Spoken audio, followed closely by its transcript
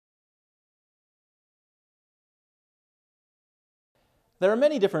There are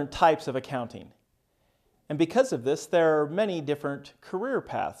many different types of accounting, and because of this, there are many different career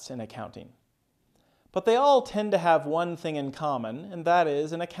paths in accounting. But they all tend to have one thing in common, and that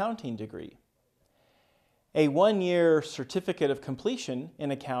is an accounting degree. A one-year certificate of completion in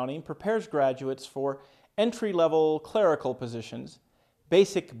accounting prepares graduates for entry-level clerical positions,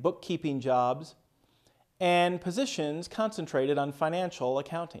 basic bookkeeping jobs, and positions concentrated on financial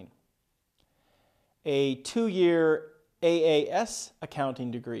accounting. A two-year AAS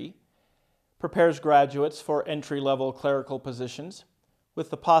accounting degree prepares graduates for entry-level clerical positions with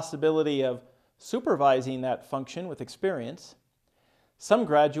the possibility of supervising that function with experience. Some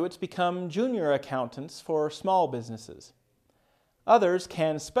graduates become junior accountants for small businesses. Others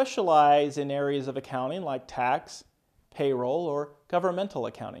can specialize in areas of accounting like tax, payroll, or governmental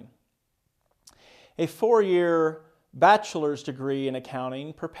accounting. A four-year bachelor's degree in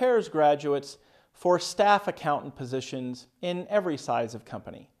accounting prepares graduates for staff accountant positions in every size of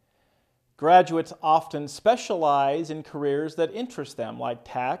company. Graduates often specialize in careers that interest them, like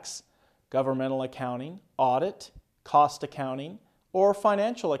tax, governmental accounting, audit, cost accounting, or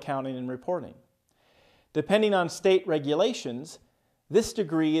financial accounting and reporting. Depending on state regulations, this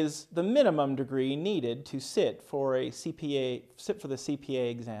degree is the minimum degree needed to sit for the CPA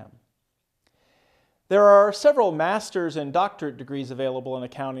exam. There are several master's and doctorate degrees available in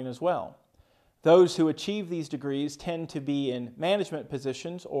accounting as well. Those who achieve these degrees tend to be in management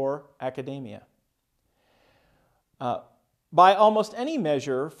positions or academia. By almost any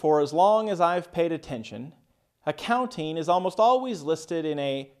measure, for as long as I've paid attention, accounting is almost always listed in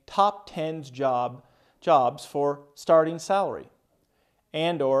a top 10 jobs for starting salary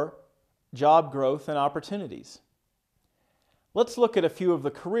and/or job growth and opportunities. Let's look at a few of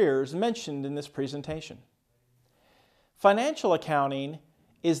the careers mentioned in this presentation. Financial accounting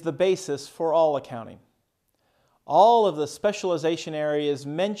is the basis for all accounting. All of the specialization areas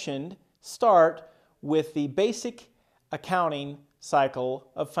mentioned start with the basic accounting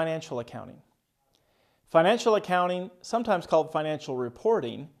cycle of financial accounting. Financial accounting, sometimes called financial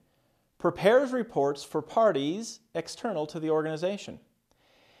reporting, prepares reports for parties external to the organization.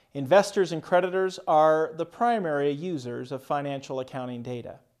 Investors and creditors are the primary users of financial accounting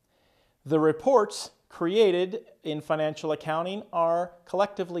data. The reports created in financial accounting are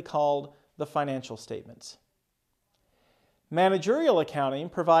collectively called the financial statements. Managerial accounting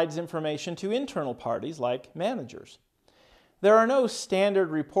provides information to internal parties like managers. There are no standard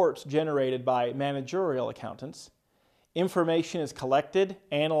reports generated by managerial accountants. Information is collected,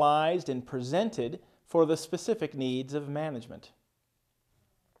 analyzed, and presented for the specific needs of management.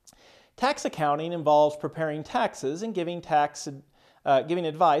 Tax accounting involves preparing taxes and giving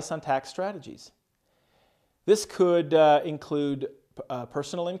advice on tax strategies. This could include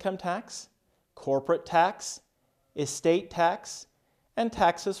personal income tax, corporate tax, estate tax, and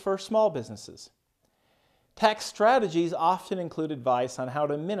taxes for small businesses. Tax strategies often include advice on how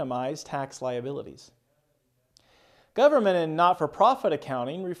to minimize tax liabilities. Government and not-for-profit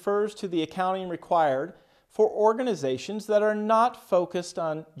accounting refers to the accounting required for organizations that are not focused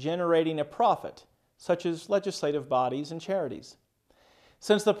on generating a profit, such as legislative bodies and charities.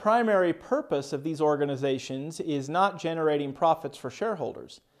 Since the primary purpose of these organizations is not generating profits for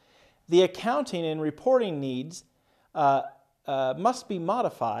shareholders, the accounting and reporting needs must be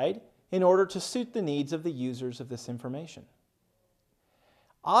modified in order to suit the needs of the users of this information.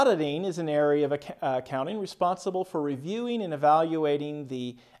 Auditing is an area of accounting responsible for reviewing and evaluating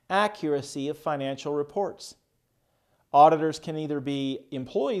the accuracy of financial reports. Auditors can either be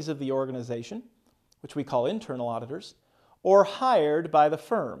employees of the organization, which we call internal auditors, or hired by the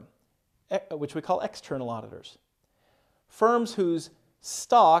firm, which we call external auditors. Firms whose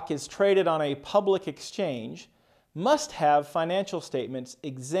stock is traded on a public exchange must have financial statements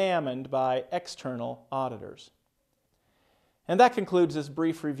examined by external auditors. And that concludes this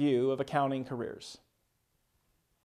brief review of accounting careers.